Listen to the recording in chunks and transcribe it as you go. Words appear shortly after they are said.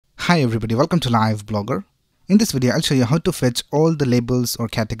Hi everybody, welcome to Live Blogger. In this video, I'll show you how to fetch all the labels or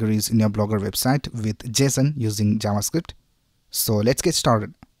categories in your Blogger website with JSON using JavaScript. So let's get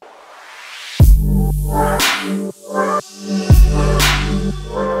started.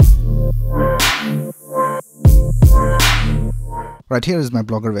 Right, here is my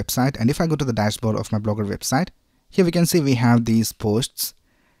Blogger website, and if I go to the dashboard of my Blogger website, here we can see we have these posts,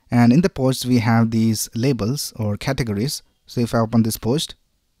 and in the posts we have these labels or categories. So if I open this post,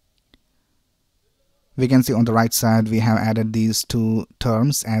 we can see on the right side we have added these two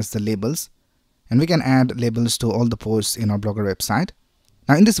terms as the labels, and we can add labels to all the posts in our Blogger website.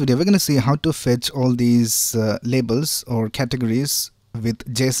 Now in this video we're going to see how to fetch all these labels or categories with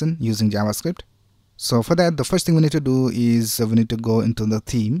JSON using JavaScript. So for that, the first thing we need to do is we need to go into the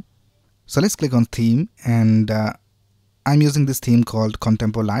theme. So let's click on theme, and I'm using this theme called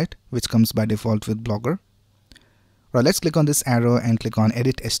Contempo Lite, which comes by default with Blogger. Right, let's click on this arrow and click on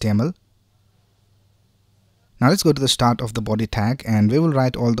Edit HTML. Now let's go to the start of the body tag, and we will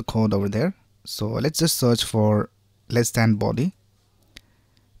write all the code over there. So let's just search for less than body,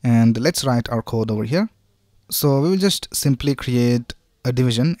 and let's write our code over here. So we will just simply create a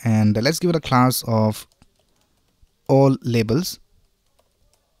division, and let's give it a class of all labels,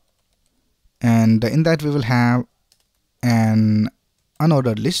 and in that we will have an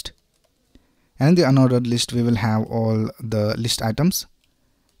unordered list, and in the unordered list we will have all the list items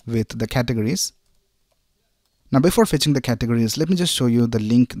with the categories. Now before fetching the categories, let me just show you the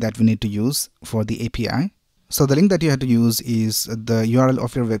link that we need to use for the API. So the link that you have to use is the URL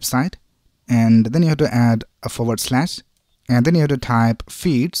of your website, and then you have to add a /, and then you have to type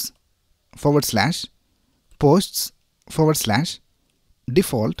feeds / posts /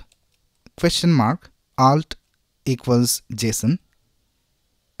 default alt equals JSON.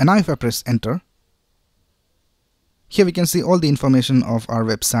 And now if I press enter, here we can see all the information of our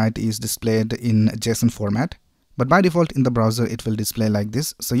website is displayed in JSON format. But by default in the browser it will display like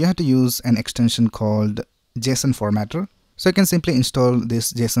this. So you have to use an extension called JSON formatter. So you can simply install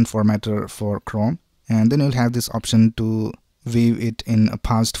this JSON formatter for Chrome, and then you'll have this option to view it in a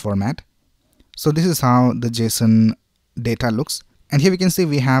parsed format. So this is how the JSON data looks. And here we can see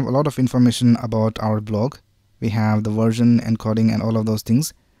we have a lot of information about our blog. We have the version, encoding, and all of those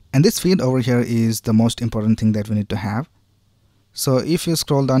things. And this field over here is the most important thing that we need to have. So if you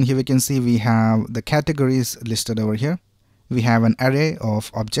scroll down here, we can see we have the categories listed over here. We have an array of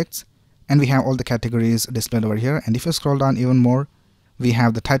objects, and we have all the categories displayed over here. And if you scroll down even more, we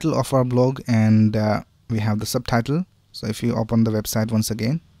have the title of our blog, and we have the subtitle. So if you open the website once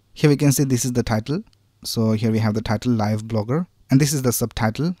again, here we can see this is the title. So here we have the title, Live Blogger, and this is the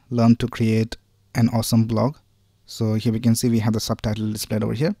subtitle, Learn to Create an Awesome Blog. So here we can see we have the subtitle displayed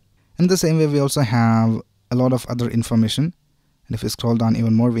over here. In the same way, we also have a lot of other information. And if you scroll down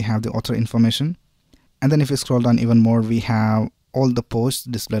even more, we have the author information. And then if you scroll down even more, we have all the posts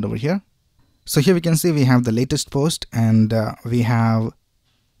displayed over here. So here we can see we have the latest post, and we have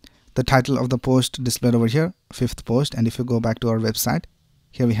the title of the post displayed over here, 5th post. And if you go back to our website,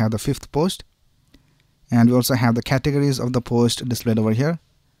 here we have the 5th post. And we also have the categories of the post displayed over here.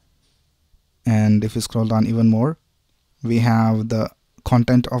 And if you scroll down even more, we have the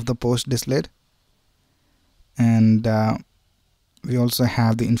content of the post displayed. And we also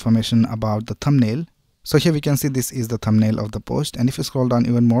have the information about the thumbnail. So here we can see this is the thumbnail of the post. And if you scroll down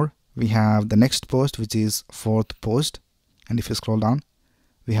even more, we have the next post, which is 4th post. And if you scroll down,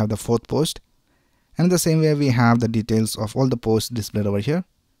 we have the 4th post. And in the same way, we have the details of all the posts displayed over here.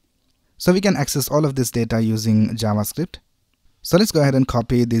 So we can access all of this data using JavaScript. So let's go ahead and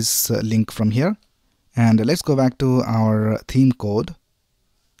copy this link from here. And let's go back to our theme code.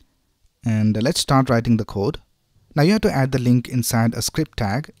 And let's start writing the code. Now you have to add the link inside a script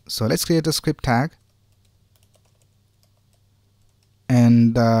tag. So let's create a script tag,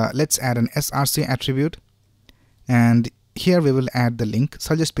 and let's add an src attribute, and here we will add the link.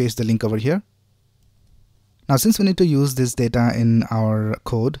 So I'll just paste the link over here. Now since we need to use this data in our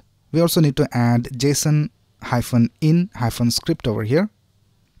code, we also need to add JSON-in-script over here,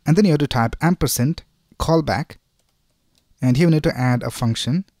 and then you have to type ampersand callback, and here we need to add a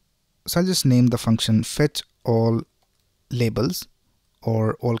function. So I'll just name the function fetch all labels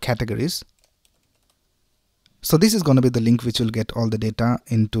or all categories. So this is going to be the link which will get all the data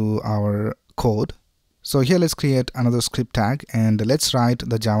into our code. So here let's create another script tag, and let's write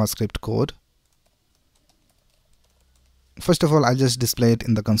the JavaScript code. First of all, I'll just display it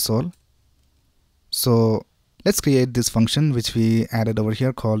in the console. So let's create this function which we added over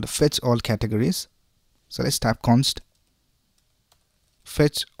here called fetch all categories. So let's type const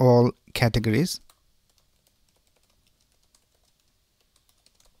fetch all categories.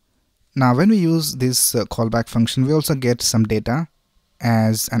 Now when we use this callback function, we also get some data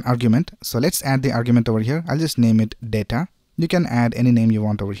as an argument. So let's add the argument over here. I'll just name it data. You can add any name you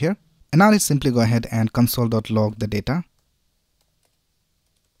want over here. And now let's simply go ahead and console.log the data.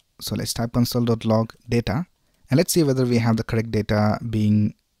 So let's type console.log data and let's see whether we have the correct data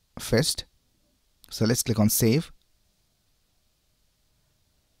being fetched. So let's click on save.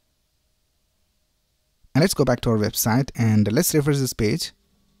 And let's go back to our website and let's refresh this page.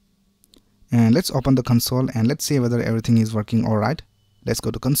 And let's open the console and let's see whether everything is working alright. Let's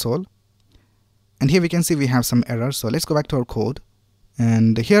go to console. And here we can see we have some errors. So let's go back to our code.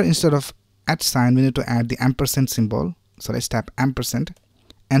 And here instead of @ we need to add the ampersand symbol. So let's type ampersand.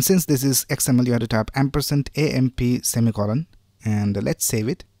 And since this is XML, you have to type &amp semicolon. And let's save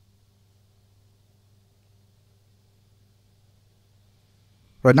it.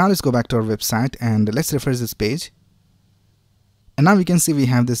 Right now let's go back to our website and let's refresh this page. And now we can see we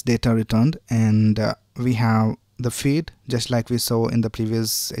have this data returned and we have the feed just like we saw in the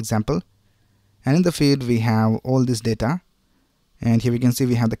previous example. And in the feed we have all this data. And here we can see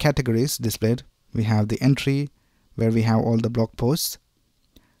we have the categories displayed. We have the entry where we have all the blog posts.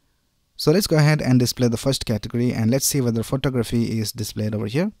 So let's go ahead and display the first category and let's see whether photography is displayed over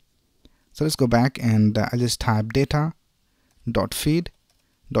here. So let's go back and I'll just type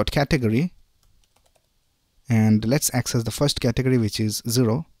data.feed.category and let's access the first category, which is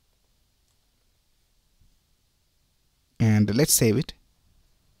 0, and let's save it.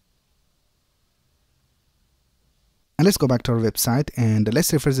 And let's go back to our website and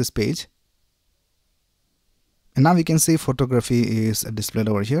let's refresh this page. And now we can see photography is displayed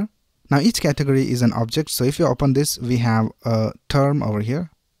over here. Now each category is an object, so if you open this, we have a term over here.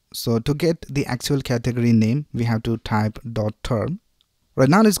 So to get the actual category name, we have to type .term. Right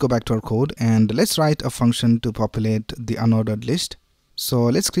now let's go back to our code and let's write a function to populate the unordered list. So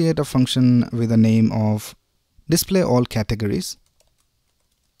let's create a function with the name of display all categories.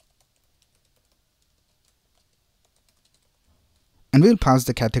 And we'll pass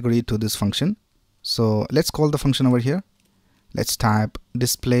the category to this function. So let's call the function over here. Let's type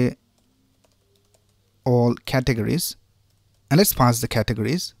display all categories and let's pass the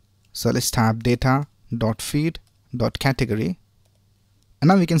categories. So let's type data.feed.category. And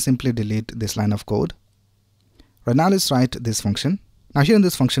now we can simply delete this line of code. Right now let's write this function. Now here in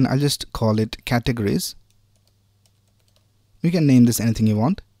this function, I'll just call it categories. You can name this anything you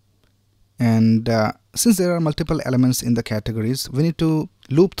want. And since there are multiple elements in the categories, we need to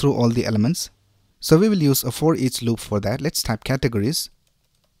loop through all the elements. So we will use a for each loop for that. Let's type categories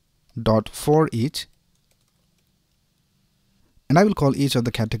dot for each. And I will call each of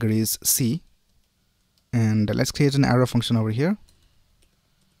the categories C. And let's create an arrow function over here.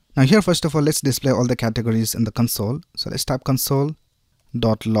 Now here first of all, let's display all the categories in the console. So let's type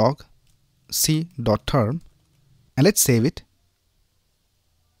console.log c.term and let's save it.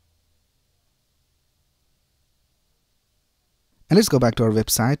 And let's go back to our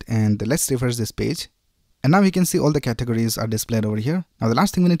website and let's refresh this page. And now we can see all the categories are displayed over here. Now the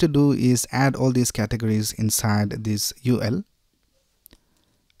last thing we need to do is add all these categories inside this UL.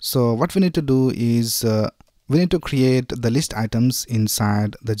 So what we need to do is we need to create the list items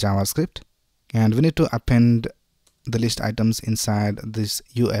inside the JavaScript, and we need to append the list items inside this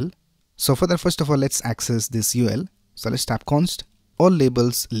UL. So for that, first of all, let's access this UL. So let's type const all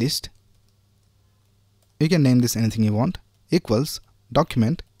labels list. You can name this anything you want, equals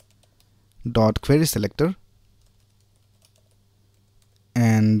document dot query selector,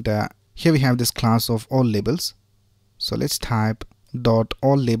 and here we have this class of all labels. So let's type dot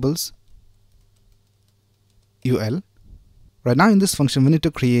all labels UL. Right now in this function we need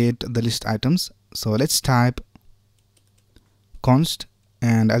to create the list items. So let's type const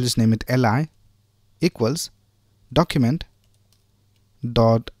and I'll just name it li equals document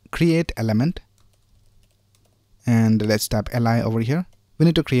dot create element, and let's type li over here. We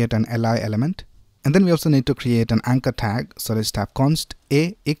need to create an li element, and then we also need to create an anchor tag. So let's type const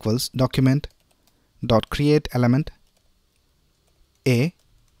a equals document dot create element a,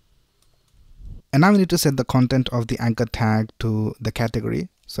 and now we need to set the content of the anchor tag to the category.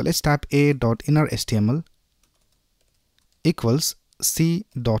 So let's type a.innerHTML equals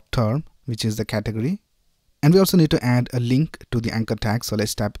c.term, which is the category, and we also need to add a link to the anchor tag. So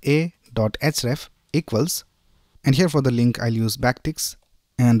let's type a.href equals, and here for the link I'll use backticks,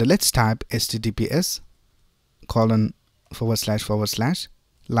 and let's type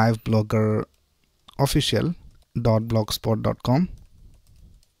https://livebloggerofficial.blogspot.com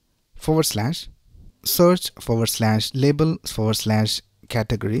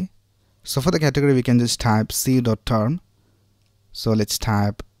 /search/label/category. So for the category we can just type c.term. So let's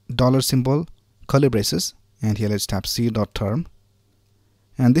type dollar symbol, curly braces, and here let's type c.term,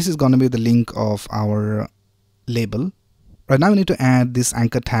 and this is going to be the link of our label. Right now we need to add this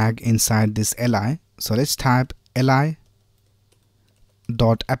anchor tag inside this li, so let's type li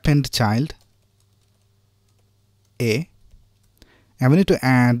dot append child a, and we need to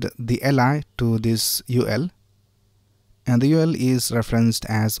add the li to this ul, and the ul is referenced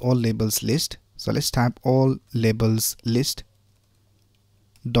as all labels list, so let's type all labels list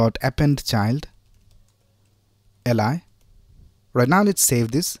dot append child li. Right now let's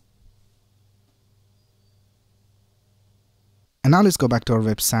save this, and now let's go back to our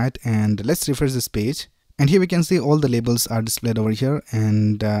website and let's refresh this page, and here we can see all the labels are displayed over here,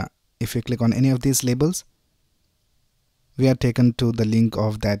 and if we click on any of these labels we are taken to the link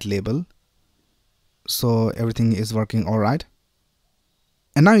of that label, so everything is working alright.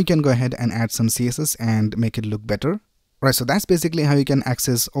 And now you can go ahead and add some CSS and make it look better. Right, so that's basically how you can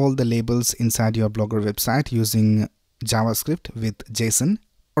access all the labels inside your Blogger website using JavaScript with JSON.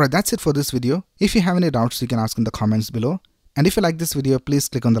 Alright, that's it for this video. If you have any doubts, you can ask in the comments below. And if you like this video, please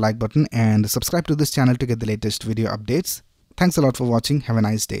click on the like button and subscribe to this channel to get the latest video updates. Thanks a lot for watching. Have a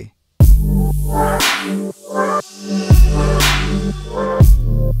nice day.